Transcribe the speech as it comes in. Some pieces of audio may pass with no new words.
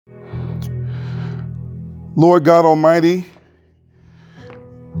Lord God Almighty,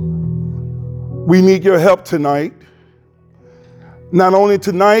 we need your help tonight. Not only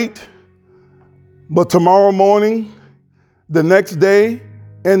tonight, but tomorrow morning, the next day,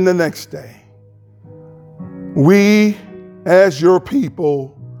 and the next day. We, as your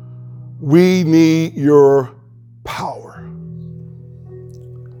people, we need your power.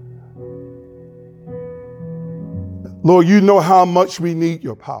 Lord, you know how much we need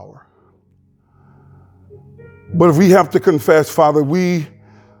your power. But if we have to confess, Father,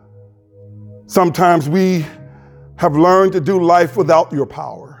 sometimes we have learned to do life without your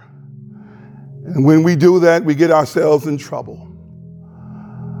power. And when we do that, we get ourselves in trouble.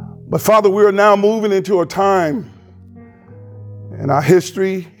 But Father, we are now moving into a time in our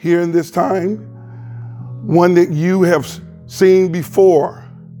history here in this time, one that you have seen before.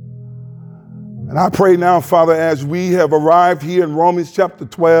 And I pray now, Father, as we have arrived here in Romans chapter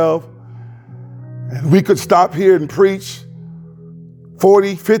 12, and we could stop here and preach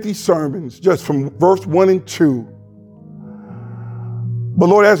 40, 50 sermons just from verse 1 and 2. But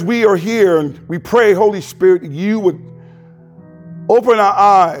Lord, as we are here and we pray, Holy Spirit, that you would open our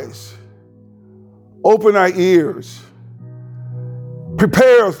eyes, open our ears,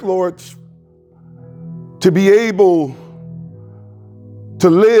 prepare us, Lord, to be able to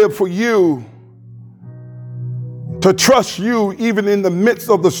live for you, to trust you even in the midst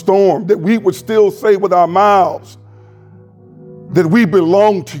of the storm, that we would still say with our mouths that we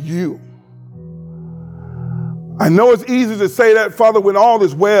belong to you. I know it's easy to say that, Father, when all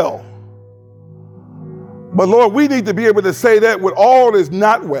is well. But Lord, we need to be able to say that when all is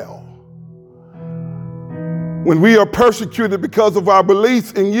not well. When we are persecuted because of our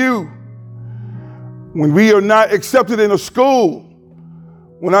beliefs in you. When we are not accepted in a school.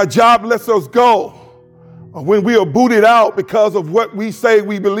 When our job lets us go. Or when we are booted out because of what we say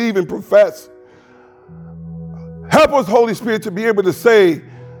we believe and profess. Help us, Holy Spirit, to be able to say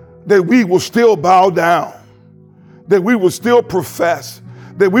that we will still bow down, that we will still profess,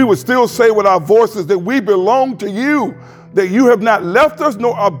 that we will still say with our voices that we belong to you, that you have not left us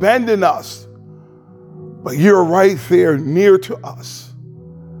nor abandoned us, but you're right there near to us.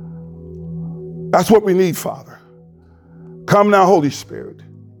 That's what we need, Father. Come now, Holy Spirit.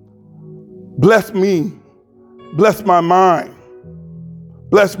 Bless me. Bless my mind.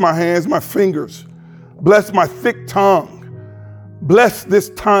 Bless my hands, my fingers. Bless my thick tongue. Bless this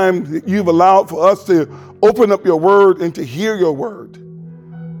time that you've allowed for us to open up your word and to hear your word.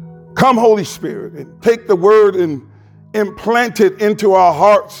 Come, Holy Spirit, and take the word and implant it into our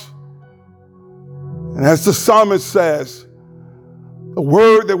hearts. And as the psalmist says, the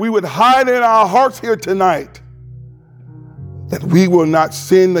word that we would hide in our hearts here tonight, that we will not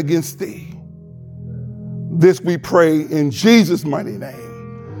sin against thee. This we pray in Jesus' mighty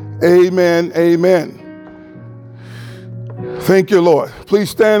name. Amen, amen. Thank you, Lord. Please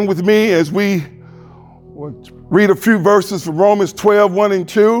stand with me as we read a few verses from Romans 12, 1 and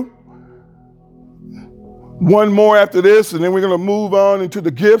 2. One more after this, and then we're going to move on into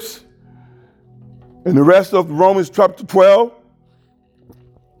the gifts and the rest of Romans chapter 12.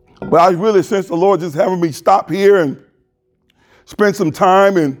 But I really sense the Lord just having me stop here and spend some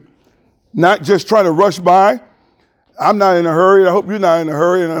time and not just try to rush by. I'm not in a hurry. I hope you're not in a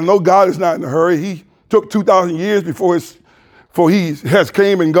hurry. And I know God is not in a hurry. He took 2,000 years before he has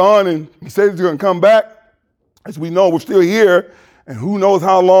came and gone, and he said he's going to come back. As we know, we're still here, and who knows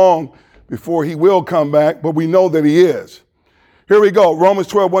how long before he will come back, but we know that he is. Here we go. Romans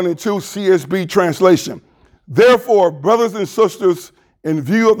 12, 1 and 2, CSB translation. Therefore, brothers and sisters, in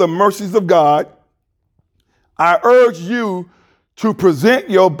view of the mercies of God, I urge you to present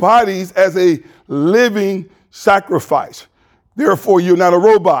your bodies as a living sacrifice. Therefore, you're not a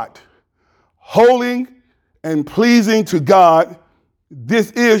robot. Holy and pleasing to God,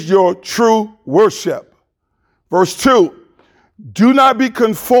 this is your true worship. Verse 2, do not be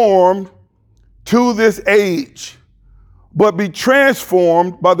conformed to this age, but be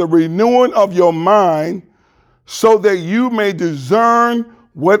transformed by the renewing of your mind, so that you may discern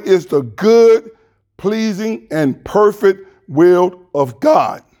what is the good, pleasing, and perfect will of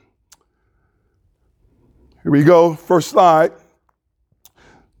God. Here we go. First slide.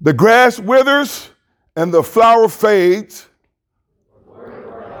 The grass withers and the flower fades.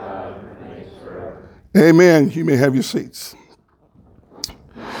 Amen. You may have your seats.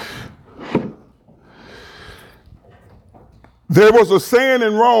 There was a saying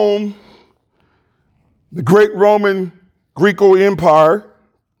in Rome, the great Roman Greco Empire,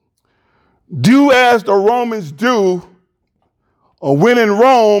 do as the Romans do, or when in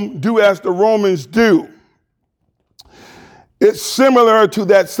Rome, do as the Romans do. It's similar to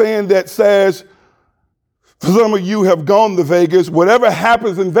that saying that says, For some of you have gone to Vegas. Whatever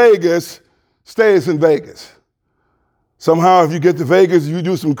happens in Vegas stays in Vegas. Somehow, if you get to Vegas, you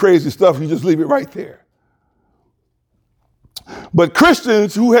do some crazy stuff, you just leave it right there. But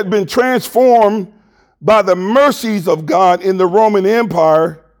Christians who had been transformed by the mercies of God in the Roman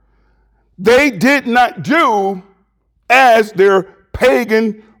Empire, they did not do as their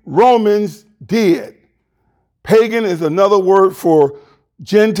pagan Romans did. Pagan is another word for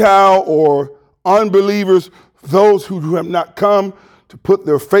Gentile or unbelievers, those who have not come to put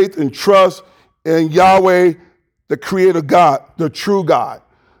their faith and trust in Yahweh, the Creator God, the true God.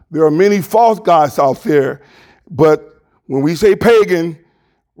 There are many false gods out there, but when we say pagan,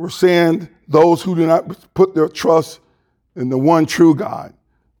 we're saying those who do not put their trust in the one true God,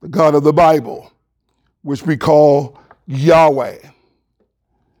 the God of the Bible, which we call Yahweh.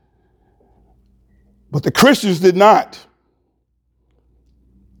 But the Christians did not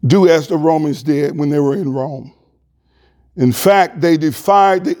do as the Romans did when they were in Rome. In fact, they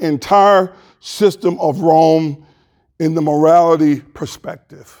defied the entire system of Rome in the morality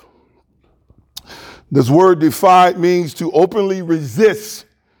perspective. This word defied means to openly resist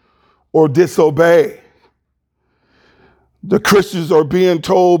or disobey. The Christians are being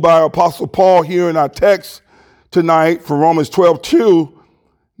told by Apostle Paul here in our text tonight from Romans 12:2,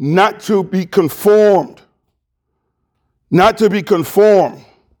 not to be conformed. Not to be conformed.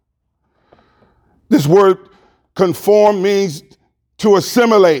 This word conform means to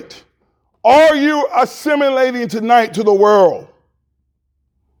assimilate. Are you assimilating tonight to the world?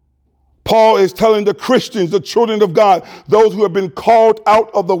 Paul is telling the Christians, the children of God, those who have been called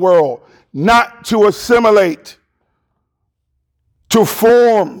out of the world, not to assimilate, to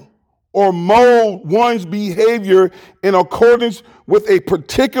form or mold one's behavior in accordance with a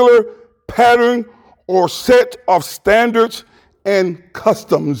particular pattern or set of standards and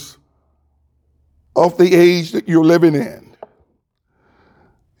customs of the age that you're living in.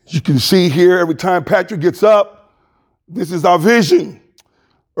 You can see here every time Patrick gets up, this is our vision.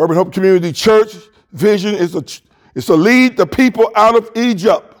 Urban Hope Community Church vision is to lead the people out of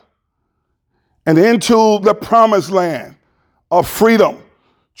Egypt and into the promised land of freedom,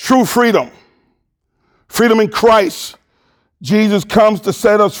 true freedom, freedom in Christ. Jesus comes to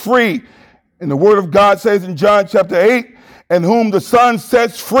set us free. And the word of God says in John chapter 8, and whom the Son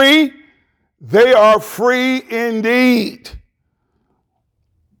sets free, they are free indeed.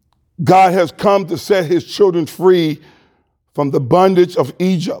 God has come to set his children free from the bondage of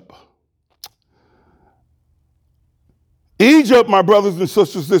Egypt. Egypt, my brothers and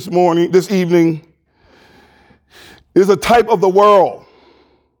sisters, this evening, is a type of the world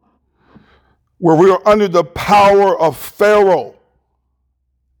where we are under the power of Pharaoh.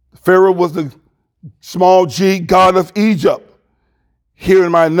 Pharaoh was the small g god of Egypt. Here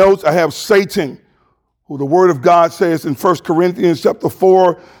in my notes, I have Satan, who the word of God says in 1 Corinthians chapter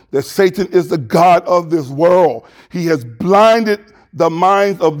 4, that Satan is the god of this world. He has blinded the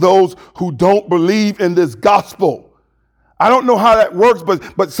minds of those who don't believe in this gospel. I don't know how that works,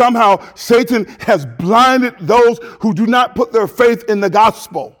 but somehow Satan has blinded those who do not put their faith in the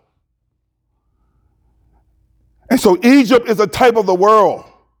gospel. And so Egypt is a type of the world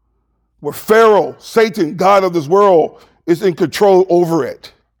where Pharaoh, Satan, god of this world, is in control over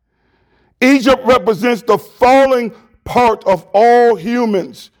it. Egypt represents the falling part of all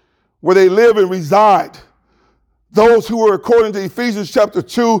humans where they live and reside. Those who are, according to Ephesians chapter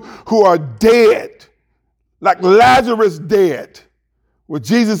 2, who are dead, like Lazarus dead, where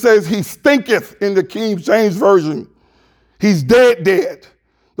Jesus says he stinketh in the King James Version. He's dead.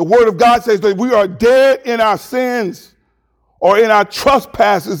 The word of God says that we are dead in our sins or in our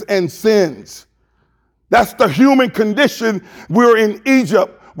trespasses and sins. That's the human condition. We're in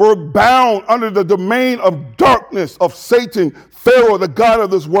Egypt. We're bound under the domain of darkness of Satan, Pharaoh, the god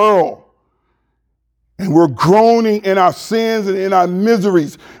of this world. And we're groaning in our sins and in our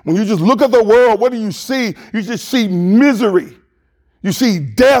miseries. When you just look at the world, what do you see? You just see misery. You see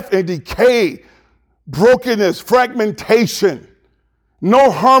death and decay, brokenness, fragmentation,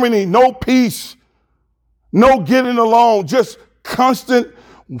 no harmony, no peace, no getting along, just constant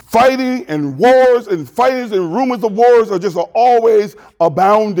fighting and wars and fightings and rumors of wars are just always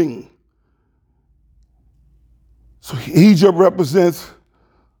abounding. So Egypt represents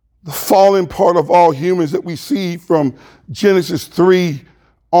the fallen part of all humans that we see from Genesis 3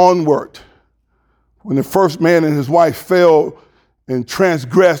 onward, when the first man and his wife fell and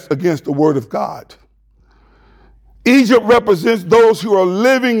transgressed against the word of God. Egypt represents those who are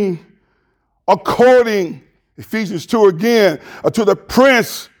living according, Ephesians 2 again, to the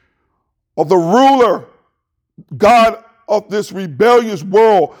prince of the ruler, God of this rebellious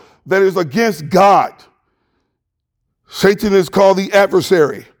world that is against God. Satan is called the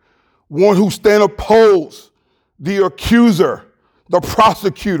adversary, one who stands opposed, the accuser, the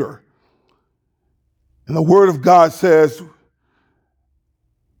prosecutor. And the word of God says,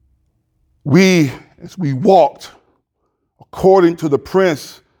 as we walked according to the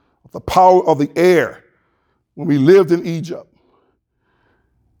prince of the power of the air, when we lived in Egypt,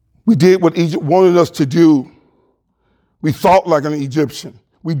 we did what Egypt wanted us to do. We thought like an Egyptian.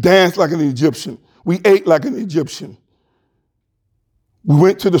 We danced like an Egyptian. We ate like an Egyptian. We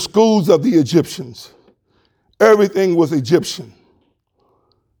went to the schools of the Egyptians. Everything was Egyptian.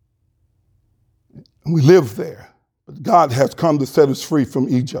 And we lived there. But God has come to set us free from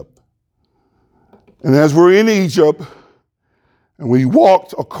Egypt. And as we're in Egypt, and we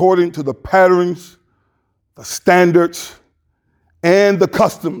walked according to the patterns, the standards, and the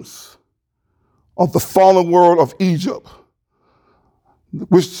customs of the fallen world of Egypt,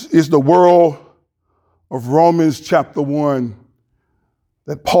 which is the world of Romans chapter 1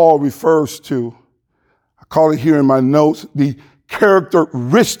 that Paul refers to. I call it here in my notes, the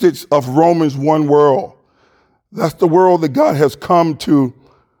characteristics of Romans 1 world. That's the world that God has come to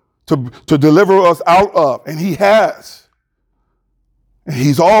deliver us out of, and he has. And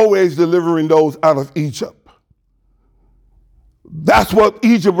he's always delivering those out of Egypt. That's what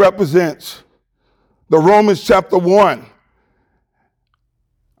Egypt represents. The Romans chapter 1.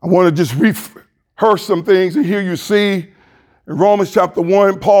 I want to just rehearse some things, and here you see in Romans chapter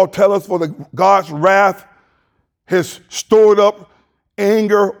 1, Paul tells us, for God's wrath has stored up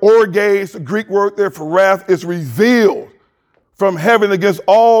anger, orges, the Greek word there for wrath, is revealed from heaven against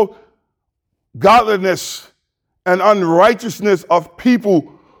all godliness and unrighteousness of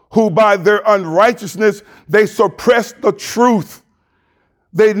people who by their unrighteousness, they suppress the truth.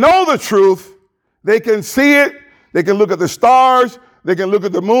 They know the truth. They can see it. They can look at the stars. They can look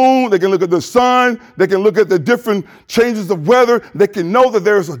at the moon. They can look at the sun. They can look at the different changes of weather. They can know that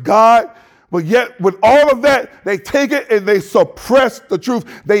there's a God. But yet with all of that, they take it and they suppress the truth.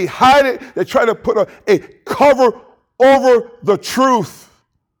 They hide it. They try to put a cover over the truth.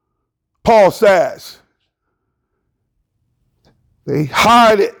 Paul says, they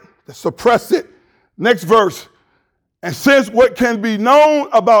hide it, they suppress it. Next verse. And since what can be known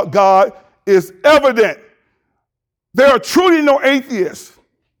about God is evident, there are truly no atheists.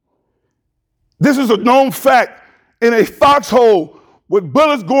 This is a known fact. In a foxhole with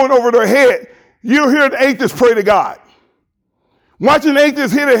bullets going over their head, you'll hear an atheist pray to God. Watch an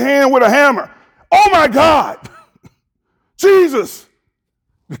atheist hit a hand with a hammer. Oh my God, Jesus.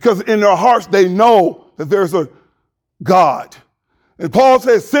 Because in their hearts, they know that there's a God. And Paul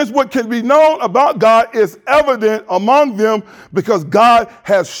says, since what can be known about God is evident among them because God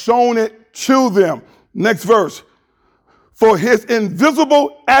has shown it to them. Next verse. For his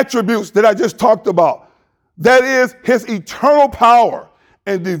invisible attributes that I just talked about, that is his eternal power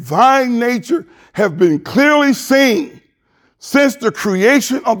and divine nature, have been clearly seen since the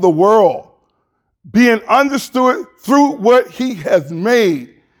creation of the world, being understood through what he has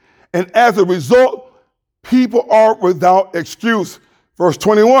made. And as a result, people are without excuse. Verse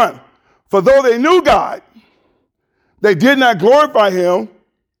 21, for though they knew God, they did not glorify him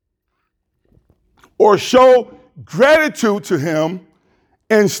or show gratitude to him.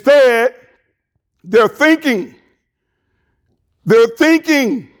 Instead, their thinking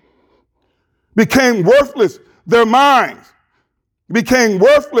became worthless. Their minds became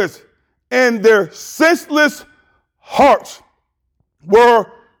worthless, and their senseless hearts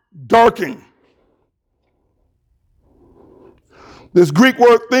were darkened. This Greek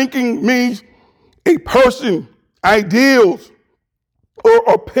word thinking means a person, ideals, or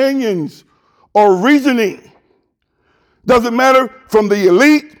opinions, or reasoning. Doesn't matter from the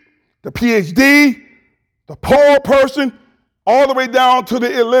elite, the PhD, the poor person, all the way down to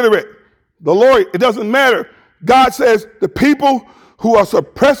the illiterate, the lawyer. It doesn't matter. God says the people who are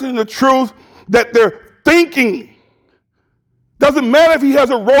suppressing the truth, that they're thinking. Doesn't matter if he has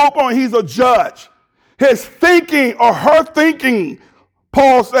a robe on, he's a judge. His thinking or her thinking,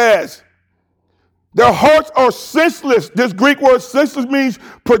 Paul says, their hearts are senseless. This Greek word senseless means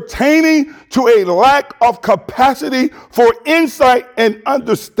pertaining to a lack of capacity for insight and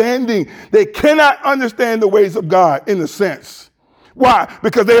understanding. They cannot understand the ways of God in a sense. Why?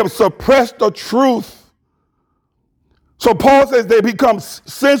 Because they have suppressed the truth. So Paul says they become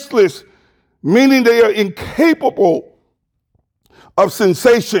senseless, meaning they are incapable of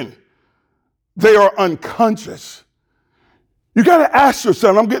sensation. They are unconscious. You got to ask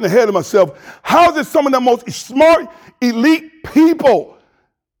yourself, I'm getting ahead of myself, how did some of the most smart, elite people,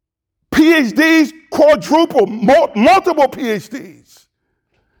 PhDs, quadruple, multiple PhDs,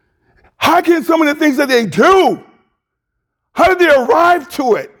 how can some of the things that they do How did they arrive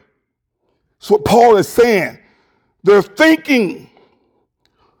to it? That's what Paul is saying. They're thinking.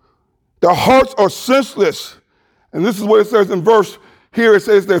 Their hearts are senseless. And this is what it says in verse here. It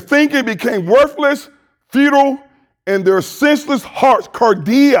says, their thinking became worthless, futile, and their senseless hearts,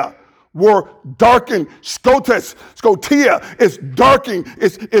 cardia, were darkened. Scotia, it's darkened.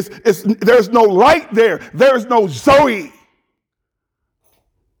 There's no light there. There's no Zoe.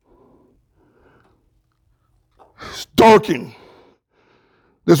 It's darkened.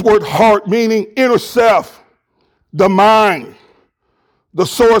 This word heart meaning inner self, the mind, the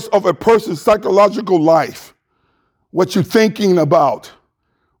source of a person's psychological life, what you're thinking about,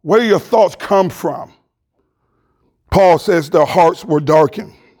 where your thoughts come from. Paul says their hearts were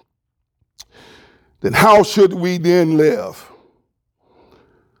darkened. Then how should we then live?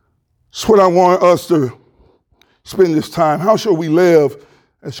 That's what I want us to spend this time. How should we live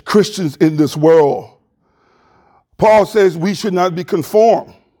as Christians in this world? Paul says we should not be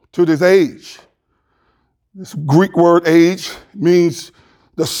conformed to this age. This Greek word age means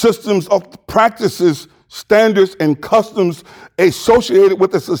the systems of practices, standards, and customs associated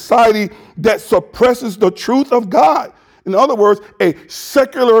with a society that suppresses the truth of God. In other words, a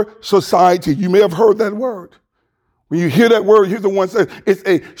secular society. You may have heard that word. When you hear that word, here's the one that says it's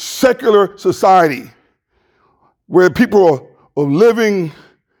a secular society where people are living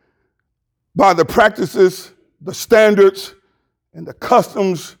by the practices, the standards, and the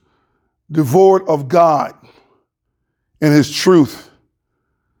customs devoid of God and his truth.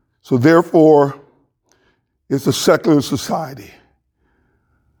 So therefore, it's a secular society.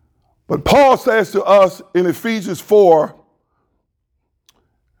 But Paul says to us in Ephesians 4,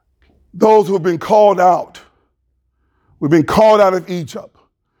 those who have been called out, we've been called out of Egypt.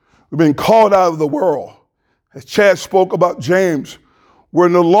 We've been called out of the world. As Chad spoke about James, we're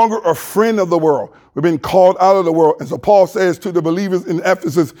no longer a friend of the world. We've been called out of the world. And so Paul says to the believers in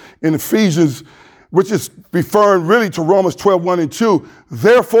Ephesus, in Ephesians, which is referring really to Romans 12, 1 and 2,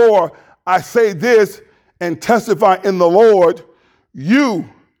 therefore I say this and testify in the Lord, you,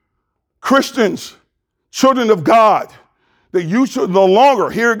 Christians, children of God, that you should no longer,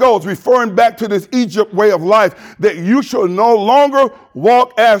 here it goes, referring back to this Egypt way of life, that you should no longer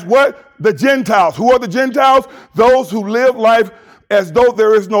walk as what? The Gentiles. Who are the Gentiles? Those who live life as though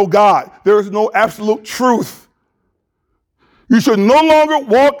there is no God. There is no absolute truth. You should no longer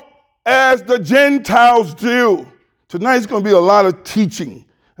walk as the Gentiles do. Tonight's going to be a lot of teaching.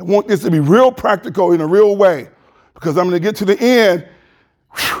 I want this to be real practical in a real way, because I'm going to get to the end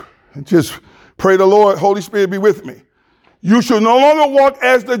and just pray the Lord, Holy Spirit, be with me. You should no longer walk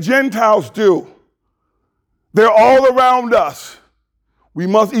as the Gentiles do. They're all around us. We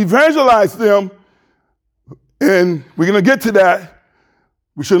must evangelize them, and we're going to get to that.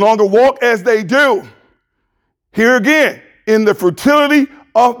 We should no longer walk as they do. Here again, in the fertility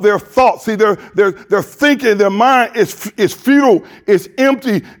of their thoughts. See, their thinking, their mind is futile, is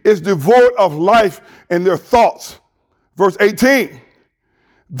empty, is devoid of life and their thoughts. Verse 18.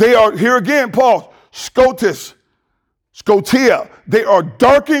 They are, here again, Paul, scotia. They are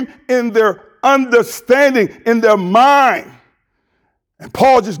darkened in their understanding, in their mind. And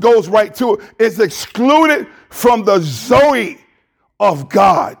Paul just goes right to it. It's excluded from the Zoe of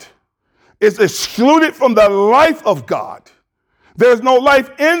God. It's excluded from the life of God. There's no life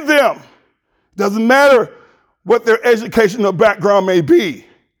in them. Doesn't matter what their educational background may be.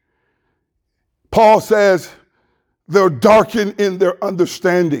 Paul says they're darkened in their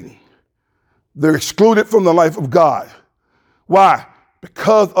understanding. They're excluded from the life of God. Why?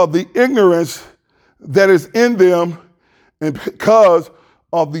 Because of the ignorance that is in them and because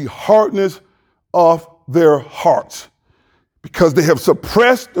of the hardness of their hearts. Because they have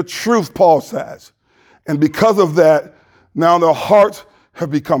suppressed the truth, Paul says. And because of that, now their hearts have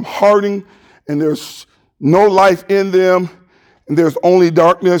become hardened and there's no life in them and there's only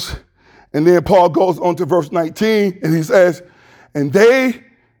darkness. And then Paul goes on to verse 19 and he says, and they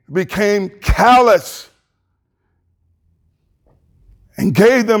became callous and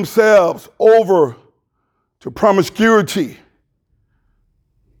gave themselves over to promiscuity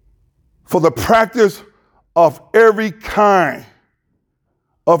for the practice of every kind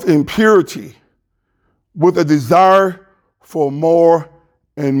of impurity with a desire for more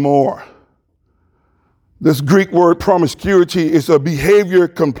and more. This Greek word promiscuity is a behavior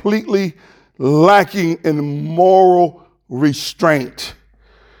completely lacking in moral restraint.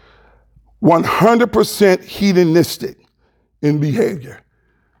 100% hedonistic in behavior.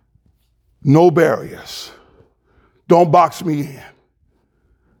 No barriers. Don't box me in.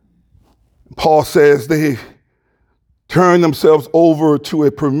 Paul says they turn themselves over to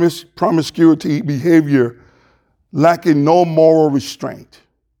a promiscuity behavior lacking no moral restraint,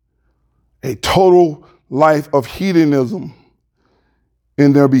 a total life of hedonism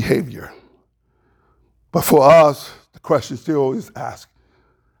in their behavior. But for us, the question still is asked,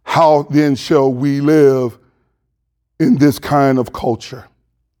 how then shall we live in this kind of culture?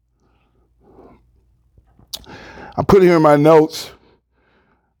 I put here in my notes,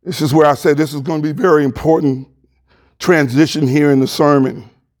 this is where I said this is going to be very important transition here in the sermon,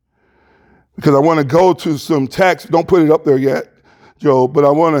 because I want to go to some text. Don't put it up there yet, Joe, but I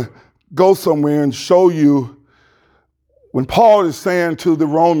want to go somewhere and show you when Paul is saying to the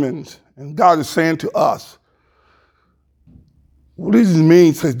Romans and God is saying to us, what does it mean?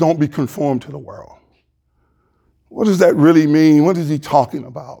 He says, don't be conformed to the world. What does that really mean? What is he talking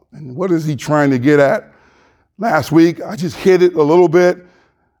about? And what is he trying to get at? Last week, I just hit it a little bit.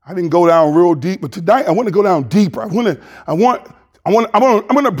 I didn't go down real deep, but tonight I want to go down deeper. I'm going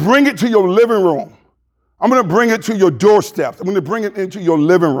to bring it to your living room. I'm going to bring it to your doorsteps. I'm going to bring it into your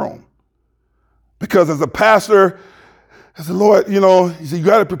living room. Because as a pastor, as the Lord, he said, you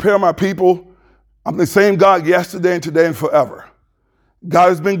got to prepare my people. I'm the same God yesterday and today and forever. God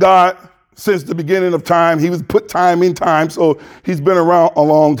has been God since the beginning of time. He was put time in time, so he's been around a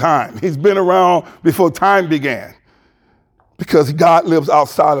long time. He's been around before time began, because God lives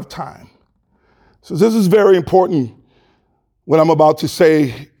outside of time. So this is very important, what I'm about to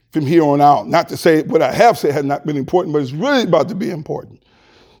say from here on out. Not to say what I have said has not been important, but it's really about to be important.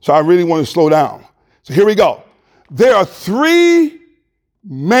 So I really want to slow down. So here we go. There are three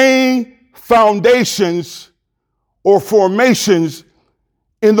main foundations or formations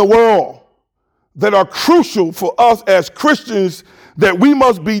in the world that are crucial for us as Christians that we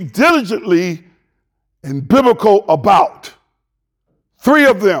must be diligently and biblical about. Three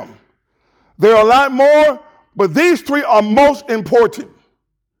of them. There are a lot more, but these three are most important.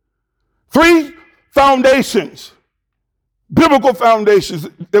 Three foundations, biblical foundations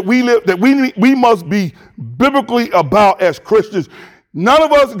that we must be biblically about as Christians. None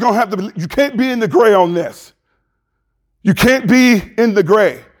of us are going to have to, you can't be in the gray on this. You can't be in the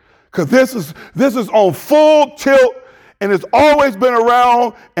gray, because this is on full tilt and it's always been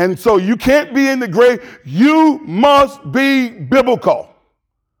around, and so you can't be in the gray. You must be biblical.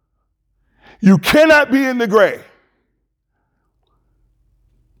 You cannot be in the gray.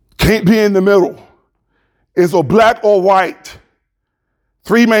 Can't be in the middle. It's a black or white.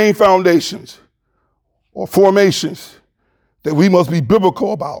 Three main foundations or formations that we must be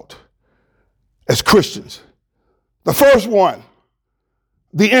biblical about as Christians. The first one,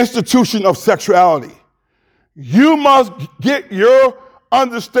 the institution of sexuality. You must get your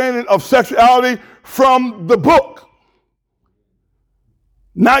understanding of sexuality from the book.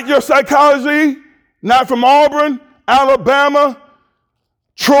 Not your psychology, not from Auburn, Alabama,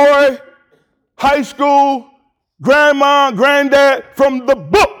 Troy, high school, grandma, granddad, from the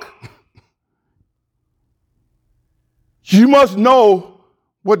book. You must know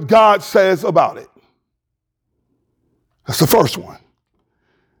what God says about it. That's the first one.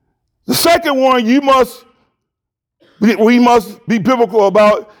 The second one we must be biblical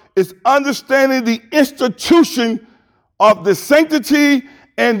about is understanding the institution of the sanctity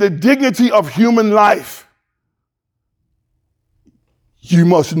and the dignity of human life. You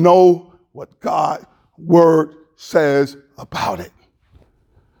must know what God's word says about it.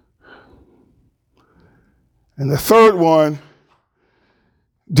 And the third one,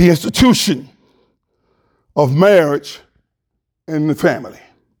 the institution of marriage and the family.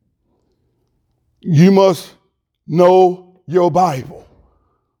 You must know your Bible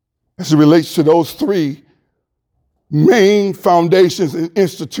as it relates to those three main foundations and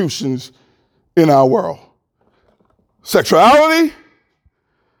institutions in our world. Sexuality,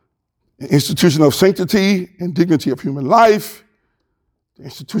 the institution of sanctity and dignity of human life, the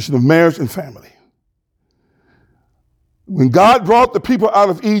institution of marriage and family. When God brought the people out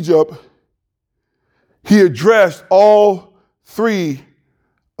of Egypt, he addressed all three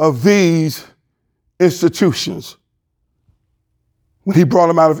of these institutions when he brought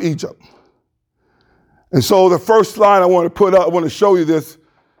them out of Egypt. And so the first slide I want to put up, I want to show you this.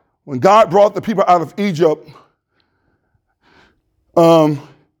 When God brought the people out of Egypt,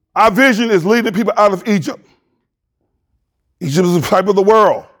 our vision is leading people out of Egypt. Egypt is the type of the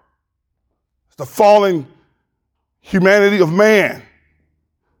world. It's the fallen humanity of man.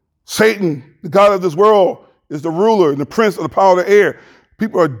 Satan, the God of this world, is the ruler and the prince of the power of the air.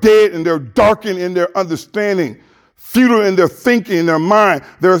 People are dead and they're darkened in their understanding, futile in their thinking, in their mind.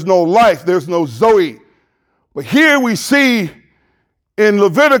 There's no life, there's no Zoe. But here we see in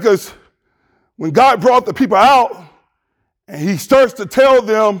Leviticus, when God brought the people out, and he starts to tell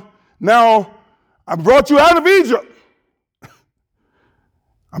them, now I brought you out of Egypt.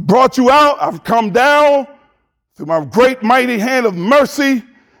 I brought you out. I've come down through my great mighty hand of mercy.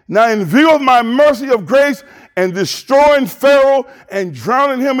 Now in view of my mercy of grace and destroying Pharaoh and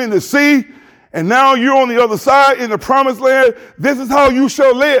drowning him in the sea, and now you're on the other side in the promised land, this is how you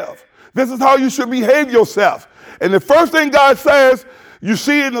shall live. This is how you should behave yourself. And the first thing God says, you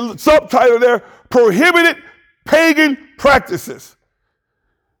see in the subtitle there, prohibited pagan practices.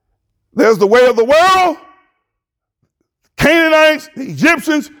 There's the way of the world, Canaanites, the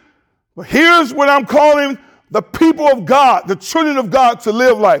Egyptians, but here's what I'm calling the people of God, the children of God to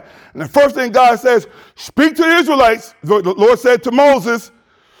live like. And the first thing God says, speak to the Israelites. The Lord said to Moses,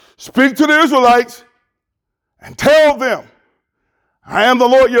 speak to the Israelites and tell them, I am the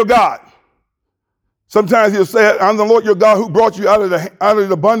Lord your God. Sometimes he'll say, I'm the Lord your God who brought you out of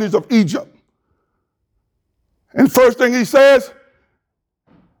the bondage of Egypt. And first thing he says,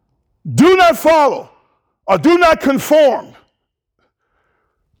 do not follow or do not conform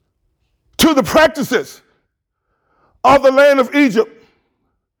to the practices of the land of Egypt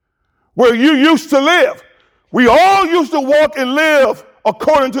where you used to live. We all used to walk and live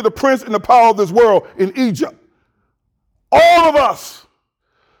according to the prince and the power of this world in Egypt. All of us.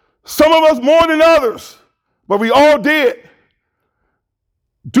 Some of us more than others, but we all did.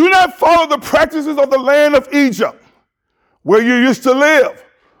 Do not follow the practices of the land of Egypt where you used to live,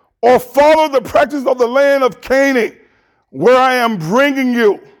 or follow the practices of the land of Canaan where I am bringing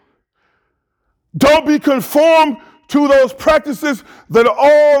you. Don't be conformed to those practices that are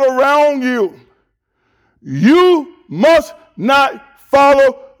all around you. You must not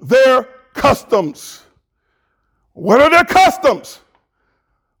follow their customs. What are their customs?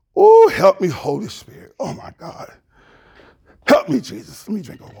 Oh, help me, Holy Spirit. Oh, my God. Help me, Jesus. Let me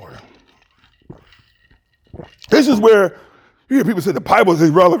drink a water. This is where you hear people say the Bible is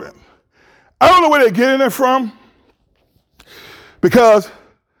irrelevant. I don't know where they're getting it from, because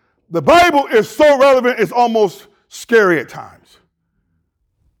the Bible is so relevant, it's almost scary at times.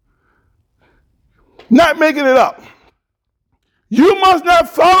 Not making it up. You must not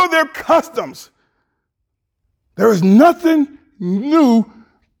follow their customs. There is nothing new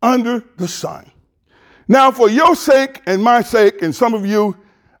under the sun. Now, for your sake and my sake, and some of you,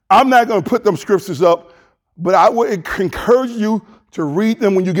 I'm not going to put them scriptures up, but I would encourage you to read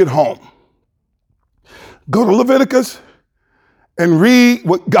them when you get home. Go to Leviticus and read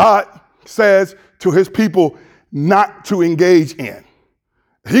what God says to his people not to engage in.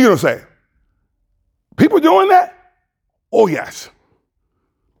 He's going to say, people doing that? Oh, yes.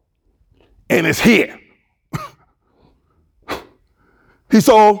 And it's here.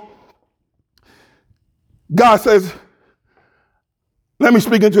 God says, let me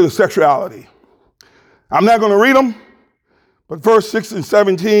speak into the sexuality. I'm not going to read them, but verse 6 and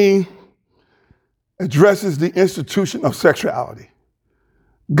 17 addresses the institution of sexuality.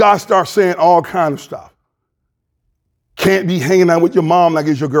 God starts saying all kinds of stuff. Can't be hanging out with your mom like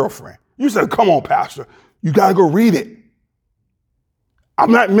it's your girlfriend. You said, come on, Pastor. You got to go read it.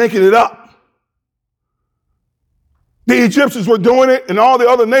 I'm not making it up. The Egyptians were doing it and all the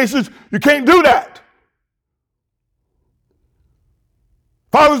other nations. You can't do that.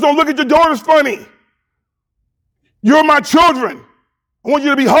 Fathers, don't look at your daughters funny. You're my children. I want you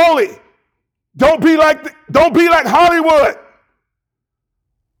to be holy. Don't be like Hollywood.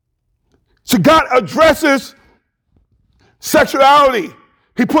 So God addresses sexuality.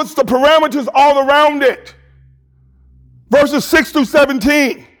 He puts the parameters all around it. Verses 6 through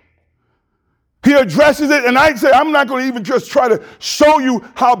 17. He addresses it, and I say, I'm not going to even just try to show you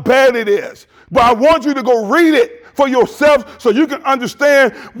how bad it is, but I want you to go read it for yourself so you can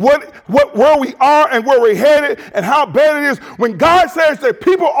understand where we are and where we're headed and how bad it is. When God says that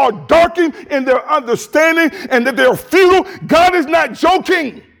people are darkened in their understanding and that they're futile, God is not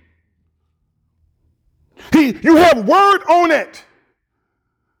joking. You have word on it.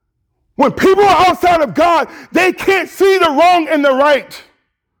 When people are outside of God, they can't see the wrong and the right.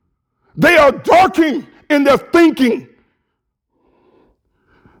 They are darkened in their thinking.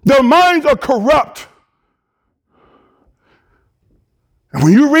 Their minds are corrupt. And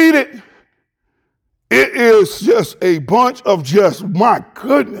when you read it, it is just a bunch of just, my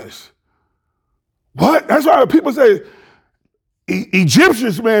goodness. What? That's why people say,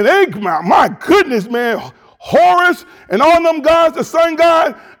 Egyptians, man, my goodness, man, Horus and all them gods, the sun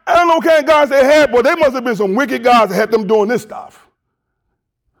god, I don't know what kind of gods they had, but they must have been some wicked gods that had them doing this stuff.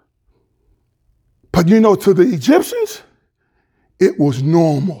 But you know, to the Egyptians, it was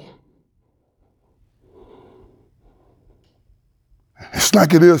normal. It's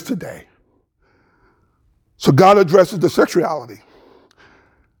like it is today. So God addresses the sexuality.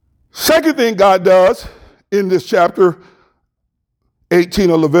 second thing God does in this chapter 18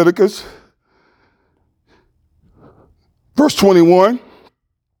 of Leviticus, verse 21,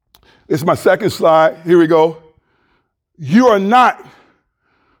 it's my second slide. Here we go. You are not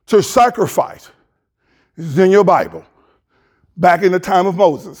to sacrifice. This is in your Bible. Back in the time of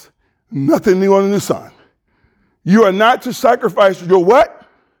Moses. Nothing new under the sun. You are not to sacrifice your what?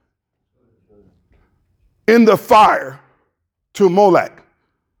 In the fire to Molech.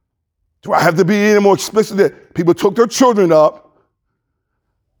 Do I have to be any more explicit that people took their children up?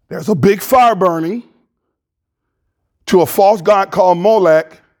 There's a big fire burning to a false god called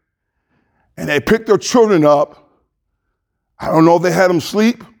Molech, and they picked their children up. I don't know if they had them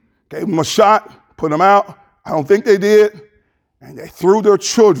sleep, gave them a shot, put them out. I don't think they did. And they threw their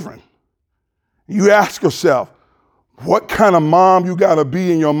children. You ask yourself, what kind of mom you got to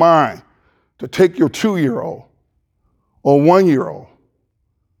be in your mind to take your 2-year-old or 1-year-old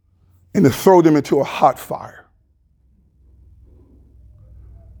and to throw them into a hot fire?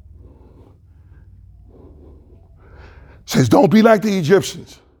 It says, don't be like the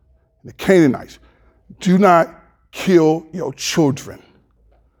Egyptians, the Canaanites. Do not kill your children.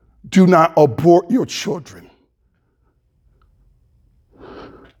 Do not abort your children.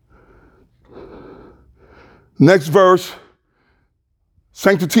 Next verse,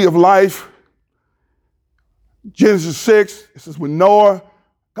 sanctity of life. Genesis 6, it says when Noah,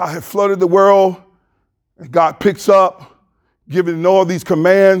 God had flooded the world, and God picks up, giving Noah these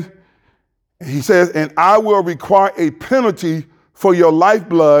commands. And he says, and I will require a penalty for your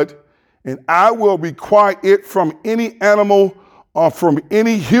lifeblood, and I will require it from any animal or from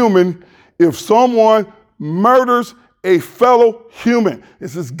any human if someone murders a fellow human.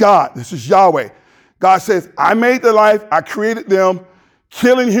 This is God. This is Yahweh. God says, I made the life. I created them.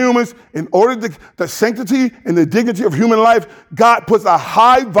 Killing humans in order to the sanctity and the dignity of human life, God puts a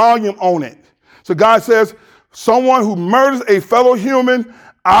high volume on it. So God says, someone who murders a fellow human,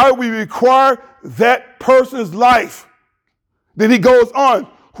 I will require that person's life. Then he goes on,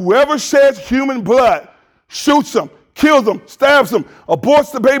 whoever sheds human blood, shoots them, kills them, stabs them,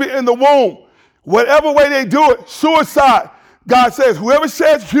 aborts the baby in the womb, whatever way they do it, suicide. God says, whoever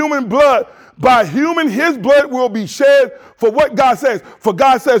sheds human blood, by human, his blood will be shed for what God says. For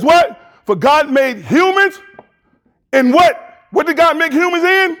God says what? For God made humans in what? What did God make humans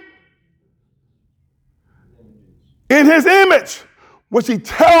in? In his image, which he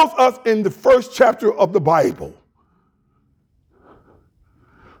tells us in the first chapter of the Bible.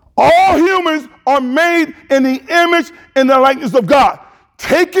 All humans are made in the image and the likeness of God.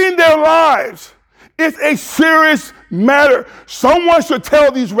 Taking their lives is a serious matter. Someone should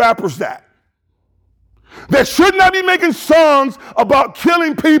tell these rappers that. They should not be making songs about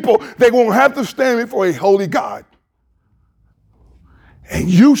killing people. They won't have to stand before a holy God. And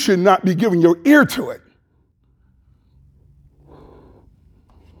you should not be giving your ear to it.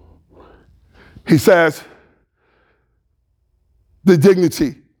 He says, the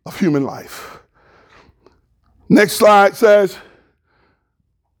dignity of human life. Next slide says,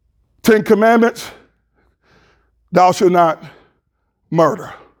 10 Commandments, thou shalt not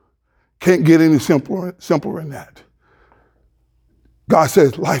murder. Can't get any simpler than that. God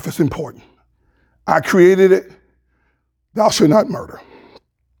says life is important. I created it. Thou shalt not murder.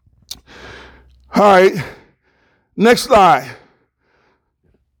 All right. Next slide.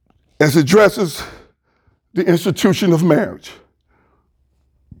 As it addresses the institution of marriage.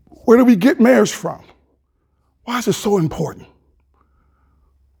 Where do we get marriage from? Why is it so important?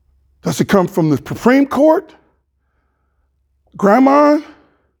 Does it come from the Supreme Court? Grandma?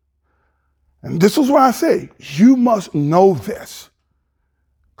 And this is why I say, you must know this.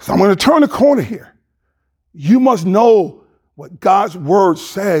 Because I'm going to turn the corner here. You must know what God's word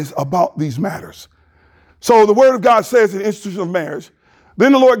says about these matters. So the word of God says in the institution of marriage,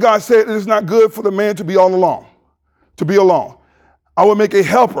 then the Lord God said, it is not good for the man to be all alone, to be alone. I will make a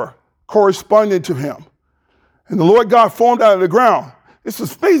helper corresponding to him. And the Lord God formed out of the ground. This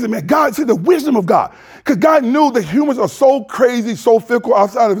is amazing, man. God said the wisdom of God. Because God knew that humans are so crazy, so fickle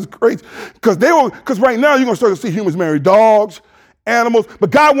outside of his grace. Because right now you're going to start to see humans marry dogs, animals.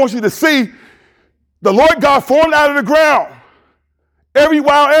 But God wants you to see the Lord God formed out of the ground every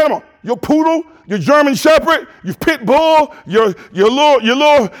wild animal. Your poodle, your German shepherd, your pit bull, your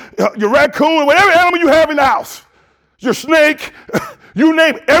raccoon, whatever animal you have in the house. Your snake, you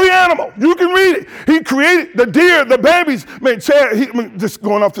name it, every animal. You can read it. He created the deer, the babies. Man, Chad, just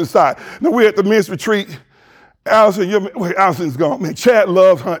going off to the side. Now we're at the men's retreat. Allison's gone. Man, Chad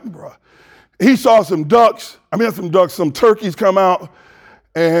loves hunting, bro. He saw some ducks. Some turkeys come out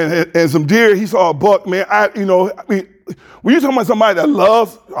and some deer. He saw a buck, man. when you're talking about somebody that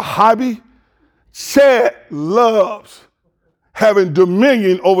loves a hobby, Chad loves having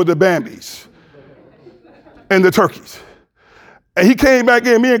dominion over the Bambis and the turkeys. And he came back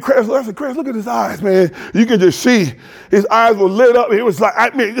in, me and Chris, I said, Chris, look at his eyes, man. You can just see his eyes were lit up. It was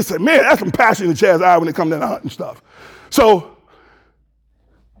like, man, that's some passion in Chad's eye when it comes to hunt and stuff. So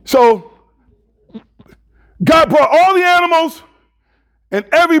God brought all the animals and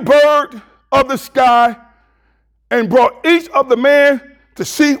every bird of the sky and brought each of the man to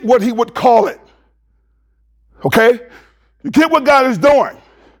see what he would call it. Okay? You get what God is doing.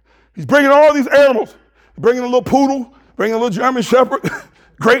 He's bringing all these animals. He's bringing a little poodle, bringing a little German shepherd,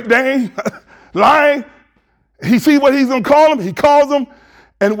 Great Dane, lion. He sees what he's going to call them. He calls them.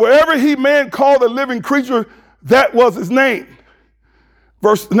 And wherever man called a living creature, that was his name.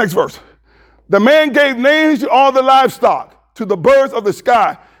 Next verse. The man gave names to all the livestock, to the birds of the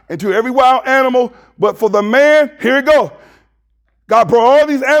sky, and to every wild animal. But for the man, here we go. God brought all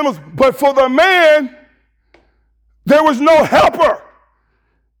these animals, but for the man, there was no helper.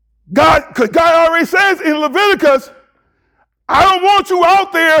 Because God already says in Leviticus, I don't want you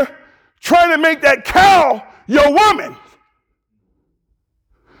out there trying to make that cow your woman.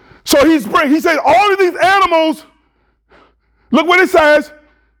 So he said, all of these animals, look what it says,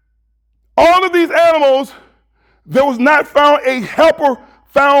 all of these animals, there was not found a helper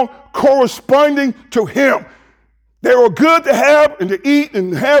found corresponding to him. They were good to have and to eat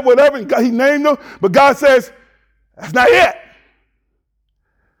and have whatever, and he named them, but God says, that's not it.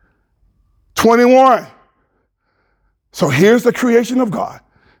 21. So here's the creation of God.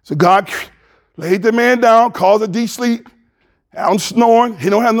 So God laid the man down, caused a deep sleep, out snoring. He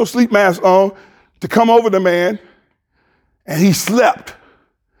don't have no sleep mask on, to come over the man, and he slept.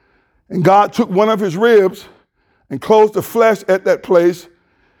 And God took one of his ribs and closed the flesh at that place.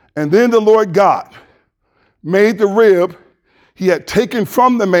 And then the Lord God made the rib he had taken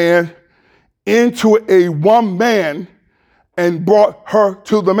from the man into a woman and brought her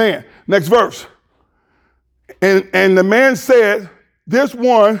to the man. Next verse. And the man said, this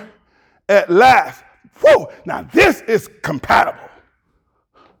one at last, whoa, now this is compatible.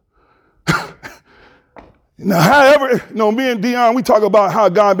 Now, however, me and Dion, we talk about how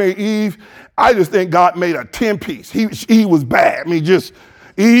God made Eve. I just think God made a 10-piece. He was bad.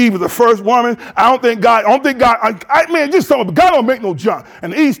 Eve was the first woman. God don't make no junk.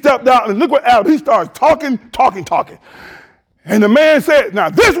 And Eve stepped out, and look what Adam, he starts talking. And the man said,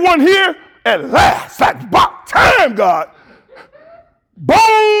 now this one here, at last, like about time, God.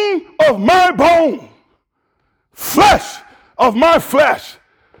 Bone of my bone, flesh of my flesh.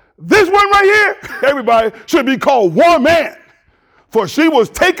 This one right here, everybody, should be called woman, for she was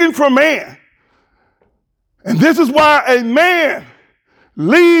taken from man. And this is why a man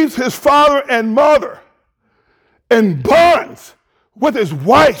leaves his father and mother and bonds with his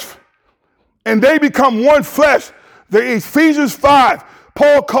wife, and they become one flesh. The Ephesians 5,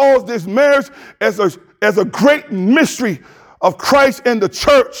 Paul calls this marriage as a great mystery of Christ and the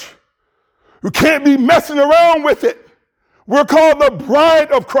church. You can't be messing around with it. We're called the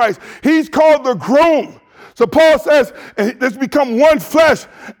bride of Christ. He's called the groom. So Paul says, it's become one flesh,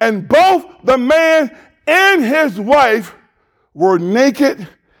 and both the man and his wife were naked,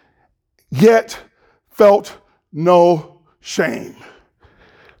 yet felt no shame.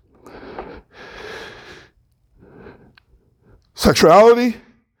 Sexuality,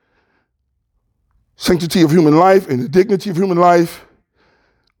 sanctity of human life, and the dignity of human life,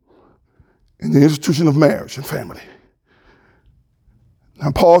 and the institution of marriage and family.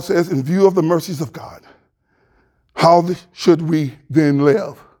 Now, Paul says, in view of the mercies of God, how should we then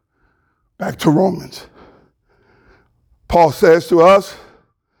live? Back to Romans. Paul says to us,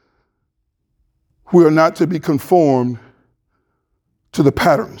 we are not to be conformed to the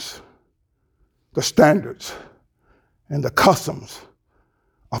patterns, the standards, and the customs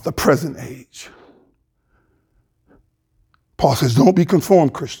of the present age. Paul says, don't be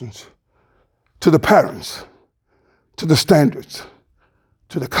conformed, Christians, to the patterns, to the standards,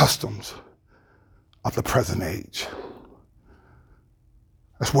 to the customs of the present age.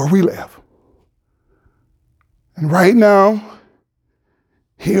 That's where we live. And right now,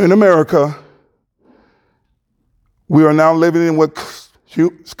 here in America, we are now living in what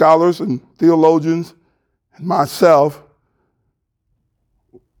scholars and theologians and myself,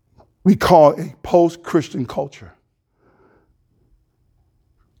 we call a post-Christian culture.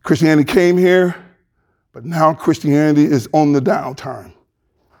 Christianity came here, but now Christianity is on the downturn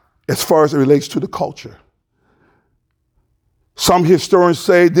as far as it relates to the culture. Some historians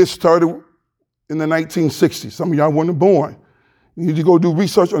say this started in the 1960s. Some of y'all weren't born. You need to go do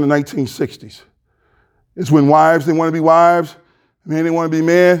research on the 1960s. It's when wives didn't want to be wives, men didn't want to be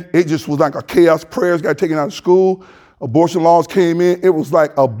men. It just was like a chaos. Prayers got taken out of school. Abortion laws came in. It was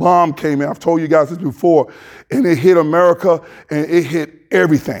like a bomb came in. I've told you guys this before. And it hit America and it hit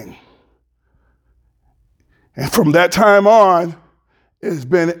everything. And from that time on, it's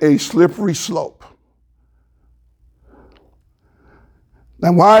been a slippery slope.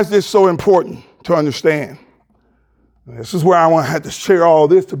 Now, why is this so important to understand? This is where I want to have to share all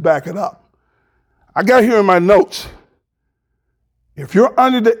this to back it up. I got here in my notes, if you're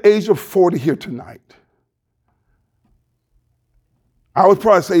under the age of 40 here tonight, I would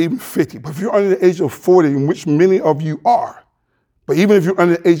probably say even 50, but if you're under the age of 40, in which many of you are, but even if you're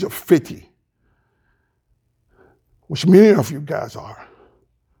under the age of 50, which many of you guys are,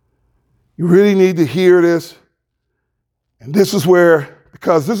 you really need to hear this. And this is where,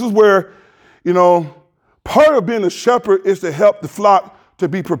 because this is where, part of being a shepherd is to help the flock to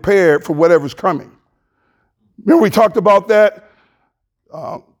be prepared for whatever's coming. Remember we talked about that?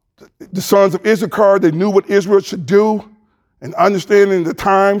 The sons of Issachar, they knew what Israel should do and understanding the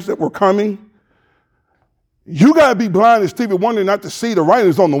times that were coming. You got to be blind as Stevie Wonder not to see the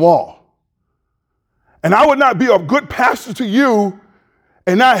writings on the wall. And I would not be a good pastor to you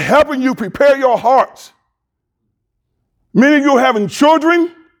and not helping you prepare your hearts. Many of you are having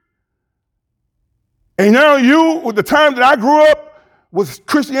children, and now you, with the time that I grew up,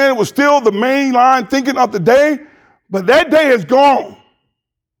 Christianity was still the main line thinking of the day, but that day is gone.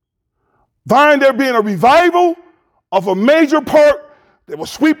 Find there being a revival of a major part that will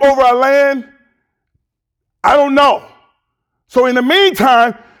sweep over our land, I don't know. So in the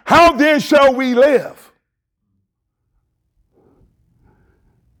meantime, how then shall we live?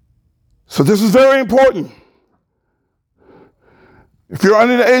 So this is very important. If you're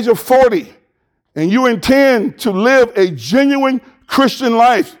under the age of 40 and you intend to live a genuine Christian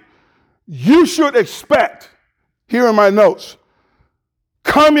life, you should expect, here in my notes,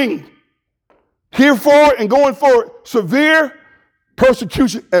 coming hereforth and going forward, severe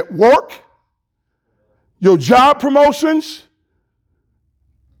persecution at work, your job promotions,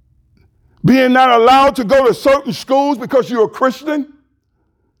 being not allowed to go to certain schools because you're a Christian,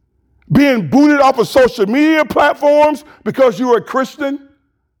 being booted off of social media platforms because you're a Christian,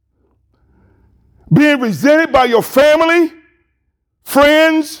 being resented by your family,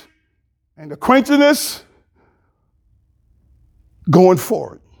 friends, and acquaintances going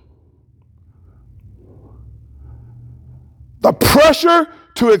forward. The pressure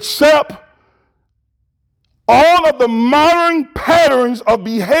to accept all of the modern patterns of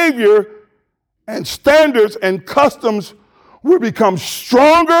behavior and standards and customs will become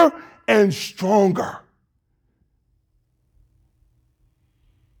stronger and stronger.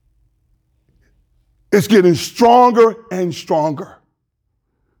 It's getting stronger and stronger.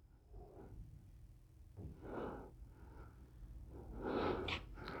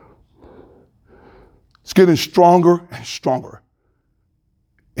 It's getting stronger and stronger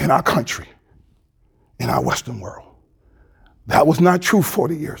in our country, in our Western world. That was not true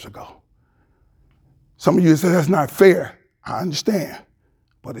 40 years ago. Some of you say that's not fair. I understand,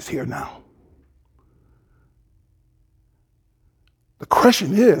 but it's here now. The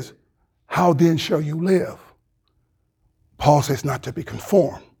question is, how then shall you live? Paul says not to be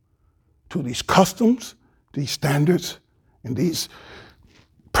conformed to these customs, these standards, and these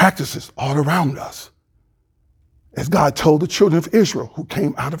practices all around us. As God told the children of Israel who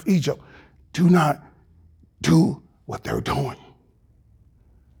came out of Egypt, do not do what they're doing.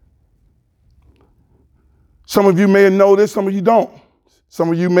 Some of you may know this, some of you don't.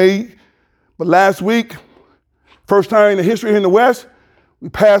 Some of you may, but last week, first time in the history here in the West, we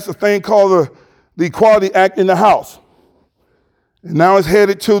passed a thing called the Equality Act in the House. And now it's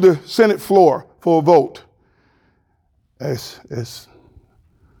headed to the Senate floor for a vote.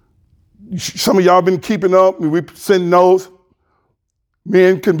 Some of y'all been keeping up. We send notes.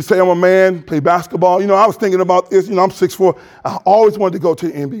 Men can say I'm a man, play basketball. I was thinking about this. I'm 6'4". I always wanted to go to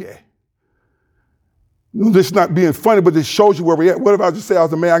the NBA. This is not being funny, but this shows you where we're at. What if I just say I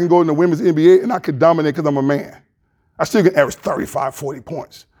was a man, I can go in the women's NBA and I could dominate because I'm a man? I still can average 35, 40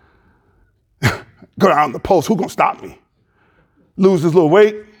 points. Go down the post, who's going to stop me? Lose this little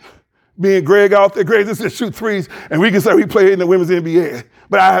weight. Me and Greg out there, Greg just shoot threes, and we can say we play in the women's NBA.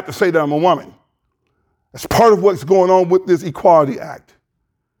 But I have to say that I'm a woman. That's part of what's going on with this Equality Act.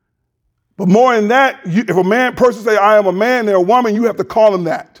 But more than that, if a person say, I am a man, they're a woman, you have to call them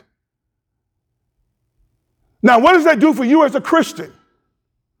that. Now, what does that do for you as a Christian?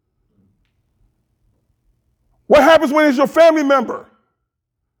 What happens when it's your family member?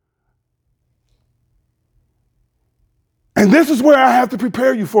 And this is where I have to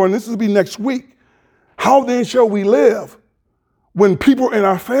prepare you for, and this will be next week. How then shall we live when people in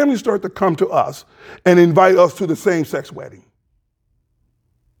our family start to come to us and invite us to the same-sex wedding?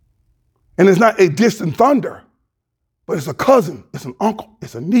 And it's not a distant thunder, but it's a cousin, it's an uncle,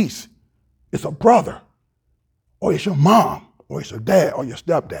 it's a niece, it's a brother, or it's your mom, or it's your dad, or your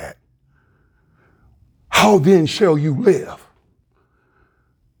stepdad. How then shall you live?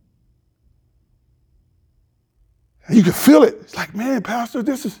 And you can feel it. It's like, man, Pastor,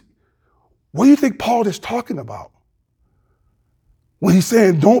 what do you think Paul is talking about? When he's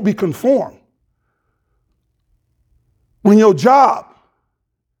saying, don't be conformed. When your job,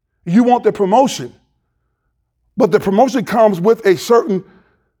 you want the promotion, but the promotion comes with a certain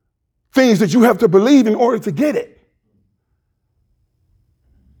things that you have to believe in order to get it.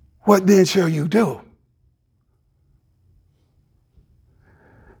 What then shall you do?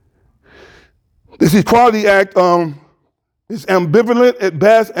 This Equality Act is ambivalent at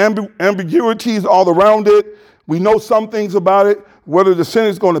best, ambiguities all around it. We know some things about it. Whether the Senate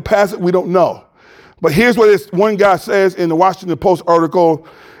is going to pass it, we don't know. But here's what this one guy says in the Washington Post article.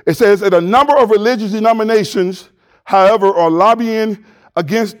 It says that a number of religious denominations, however, are lobbying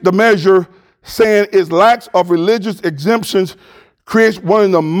against the measure, saying its lack of religious exemptions creates one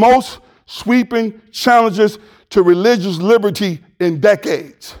of the most sweeping challenges to religious liberty in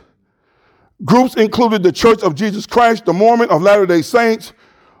decades. Groups included the Church of Jesus Christ, the Mormon of Latter-day Saints,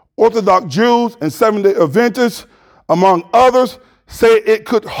 Orthodox Jews, and Seventh-day Adventists, among others, say it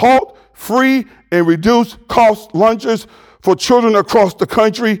could halt free and reduce cost lunches for children across the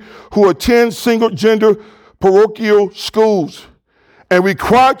country who attend single-gender parochial schools and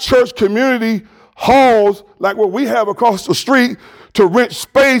require church community halls like what we have across the street to rent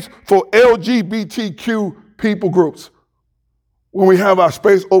space for LGBTQ people groups when we have our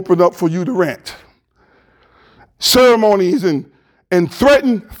space opened up for you to rent. Ceremonies and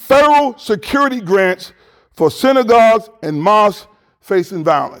threaten federal security grants for synagogues and mosques facing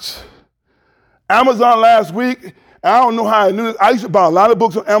violence. Amazon last week, I don't know how I knew this. I used to buy a lot of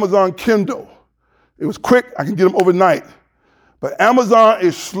books on Amazon Kindle. It was quick, I can get them overnight. But Amazon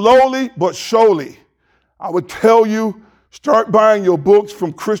is slowly but surely, I would tell you, start buying your books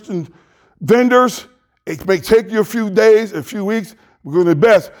from Christian vendors. It may take you a few days, a few weeks, we're doing the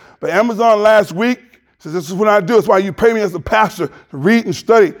best. But Amazon last week says, this is what I do. It's why you pay me as a pastor to read and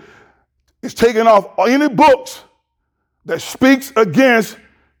study. It's taking off any books that speaks against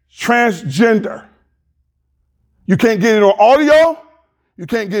transgender. You can't get it on audio, you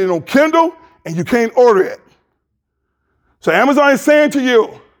can't get it on Kindle, and you can't order it. So Amazon is saying to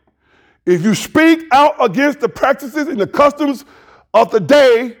you, if you speak out against the practices and the customs of the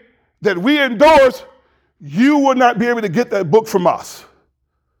day that we endorse, you will not be able to get that book from us.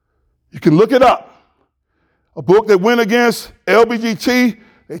 You can look it up. A book that went against LBGT,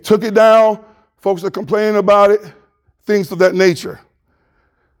 they took it down. Folks are complaining about it, things of that nature.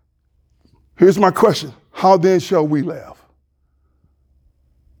 Here's my question. How then shall we live?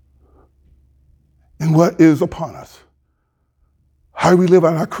 And what is upon us? How do we live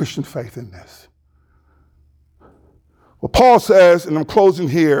out our Christian faith in this? Well, Paul says, and I'm closing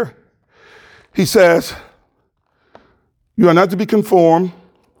here, he says, you are not to be conformed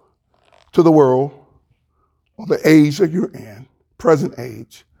to the world or the age that you're in, present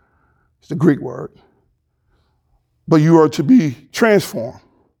age. It's the Greek word. But you are to be transformed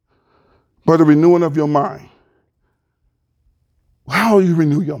by the renewing of your mind. How do you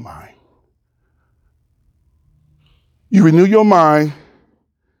renew your mind? You renew your mind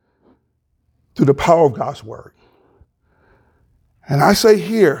through the power of God's word. And I say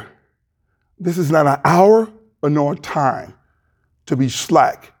here, this is not an hour or nor a time to be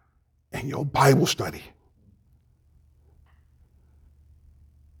slack in your Bible study.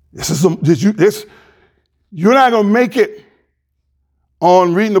 You're not going to make it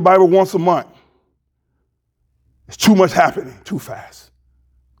on reading the Bible once a month. It's too much happening too fast.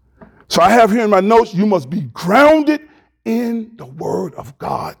 So I have here in my notes, you must be grounded in the word of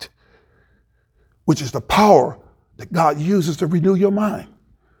God, which is the power that God uses to renew your mind,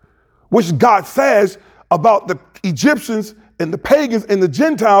 which God says about the Egyptians and the pagans and the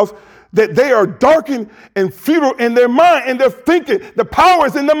Gentiles, that they are darkened and futile in their mind and their thinking. The power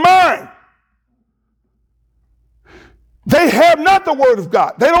is in the mind. They have not the word of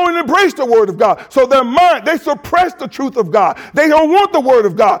God. They don't embrace the word of God. So their mind, they suppress the truth of God. They don't want the word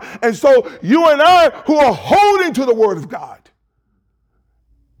of God. And so you and I who are holding to the word of God,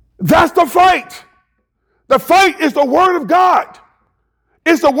 that's the fight. The fight is the word of God.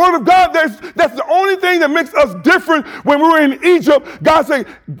 It's the word of God. That's the only thing that makes us different. When we were in Egypt, God said,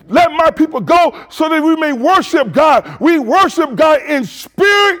 let my people go so that we may worship God. We worship God in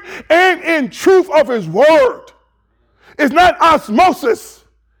spirit and in truth of his word. It's not osmosis.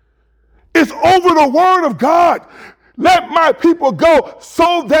 It's over the word of God. Let my people go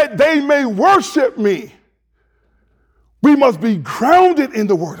so that they may worship me. We must be grounded in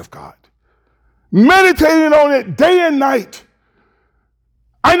the word of God, meditating on it day and night.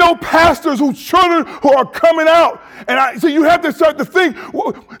 I know pastors whose children who are coming out, so you have to start to think,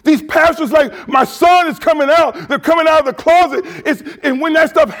 these pastors like, my son is coming out, they're coming out of the closet. And when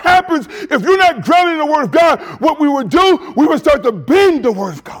that stuff happens, if you're not grounded in the word of God, what we would do, we would start to bend the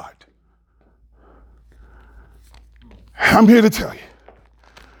word of God. I'm here to tell you,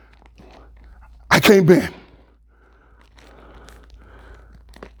 I can't bend.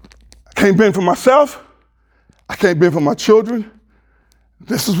 I can't bend for myself. I can't bend for my children.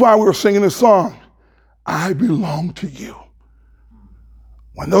 This is why we were singing this song, I belong to you.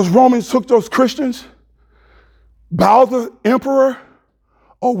 When those Romans took those Christians, bow the emperor,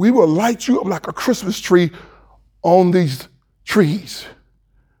 oh, we will light you up like a Christmas tree on these trees.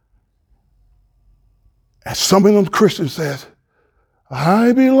 And some of them Christians says,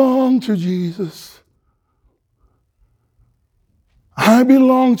 I belong to Jesus. I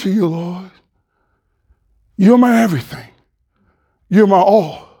belong to you, Lord. You're my everything. You're my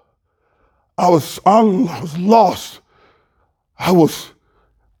all. I was lost. I was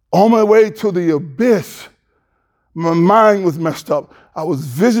on my way to the abyss. My mind was messed up. I was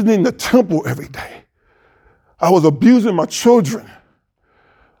visiting the temple every day. I was abusing my children.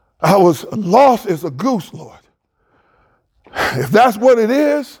 I was lost as a goose, Lord. If that's what it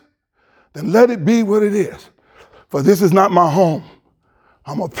is, then let it be what it is. For this is not my home.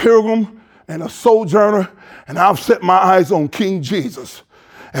 I'm a pilgrim and a sojourner, and I've set my eyes on King Jesus.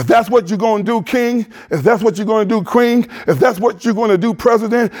 If that's what you're going to do, King, if that's what you're going to do, Queen, if that's what you're going to do,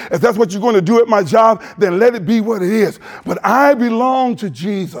 President, if that's what you're going to do at my job, then let it be what it is. But I belong to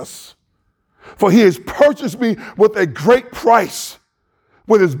Jesus, for he has purchased me with a great price,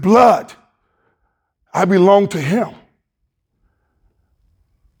 with his blood. I belong to him.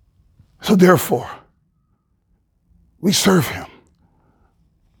 So therefore, we serve him.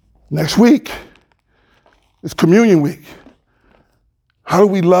 Next week is Communion Week. How do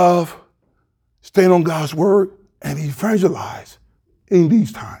we love, stand on God's word, and evangelize in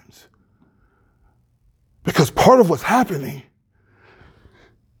these times? Because part of what's happening,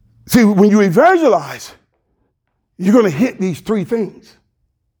 see, when you evangelize, you're going to hit these three things.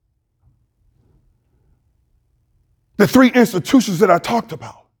 The three institutions that I talked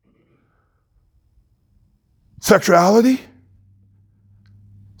about. Sexuality,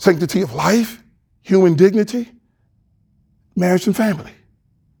 sanctity of life, human dignity, marriage and family.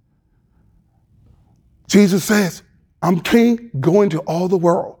 Jesus says, I'm king, go into all the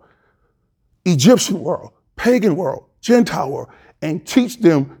world, Egyptian world, pagan world, Gentile world, and teach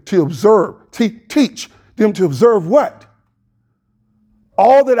them to observe. Teach them to observe what?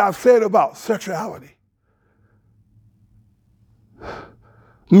 All that I've said about sexuality,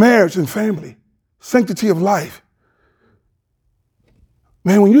 marriage and family, sanctity of life.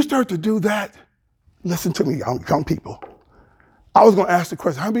 Man, when you start to do that, listen to me, young people. I was going to ask the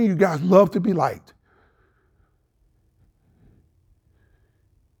question, how many of you guys love to be liked?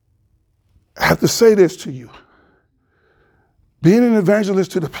 I have to say this to you. Being an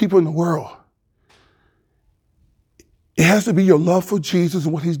evangelist to the people in the world, it has to be your love for Jesus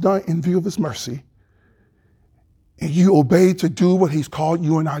and what he's done in view of his mercy. And you obey to do what he's called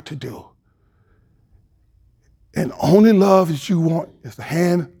you and I to do. And only love that you want is the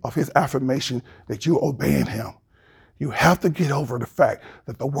hand of his affirmation that you're obeying him. You have to get over the fact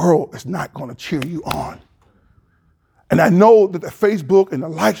that the world is not going to cheer you on. And I know that the Facebook and the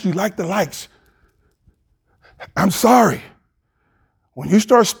likes, you like the likes. I'm sorry. When you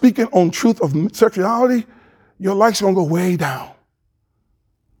start speaking on truth of sexuality, your likes are going to go way down.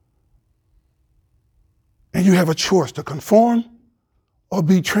 And you have a choice to conform or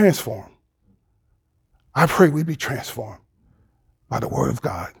be transformed. I pray we be transformed by the word of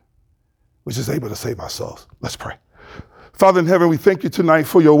God, which is able to save our souls. Let's pray. Father in heaven, we thank you tonight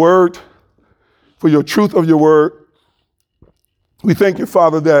for your word, for your truth of your word. We thank you,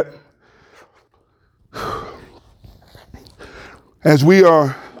 Father, that as we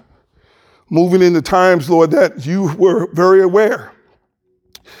are moving into times, Lord, that you were very aware.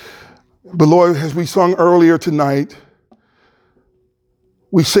 But Lord, as we sung earlier tonight,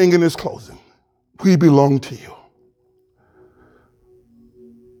 we sing in this closing. We belong to you.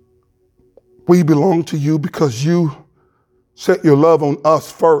 We belong to you because you set your love on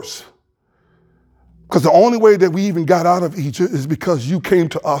us first. Because the only way that we even got out of Egypt is because you came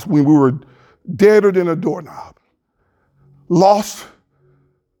to us when we were deader than a doorknob, lost,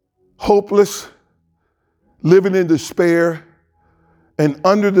 hopeless, living in despair, and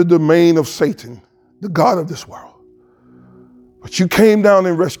under the domain of Satan, the God of this world. But you came down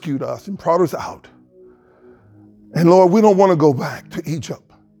and rescued us and brought us out. And Lord, we don't want to go back to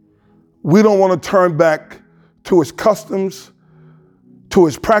Egypt. We don't want to turn back to its customs, to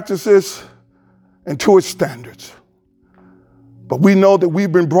its practices, and to its standards. But we know that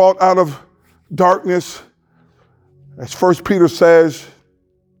we've been brought out of darkness, as 1 Peter says,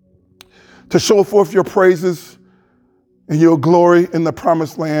 to show forth your praises and your glory in the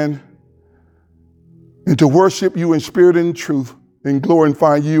promised land, and to worship you in spirit and in truth, and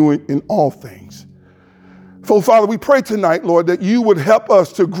glorify you in all things. So, Father, we pray tonight, Lord, that you would help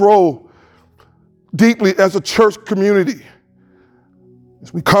us to grow deeply as a church community.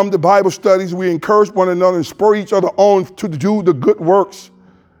 As we come to Bible studies, we encourage one another and spur each other on to do the good works.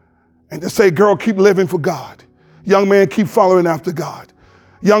 And to say, girl, keep living for God. Young man, keep following after God.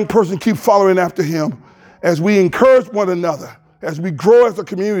 Young person, keep following after him. As we encourage one another, as we grow as a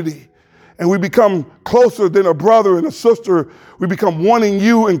community, and we become closer than a brother and a sister, we become one in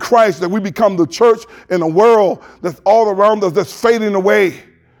you in Christ, that we become the church in a world that's all around us that's fading away.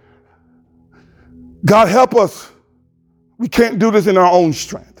 God, help us. We can't do this in our own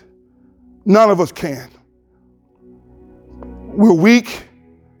strength. None of us can. We're weak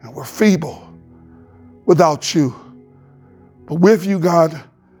and we're feeble without you. But with you, God,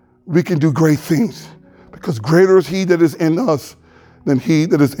 we can do great things, because greater is he that is in us than he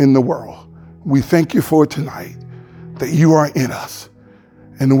that is in the world. We thank you for tonight, that you are in us.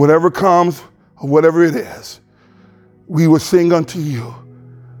 And whatever comes or whatever it is, we will sing unto you,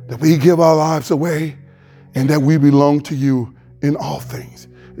 that we give our lives away, and that we belong to you in all things.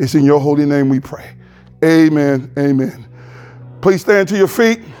 It's in your holy name we pray. Amen, amen. Please stand to your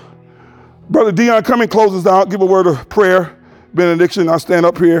feet. Brother Dion, come and close us out. Give a word of prayer, benediction. I'll stand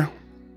up here.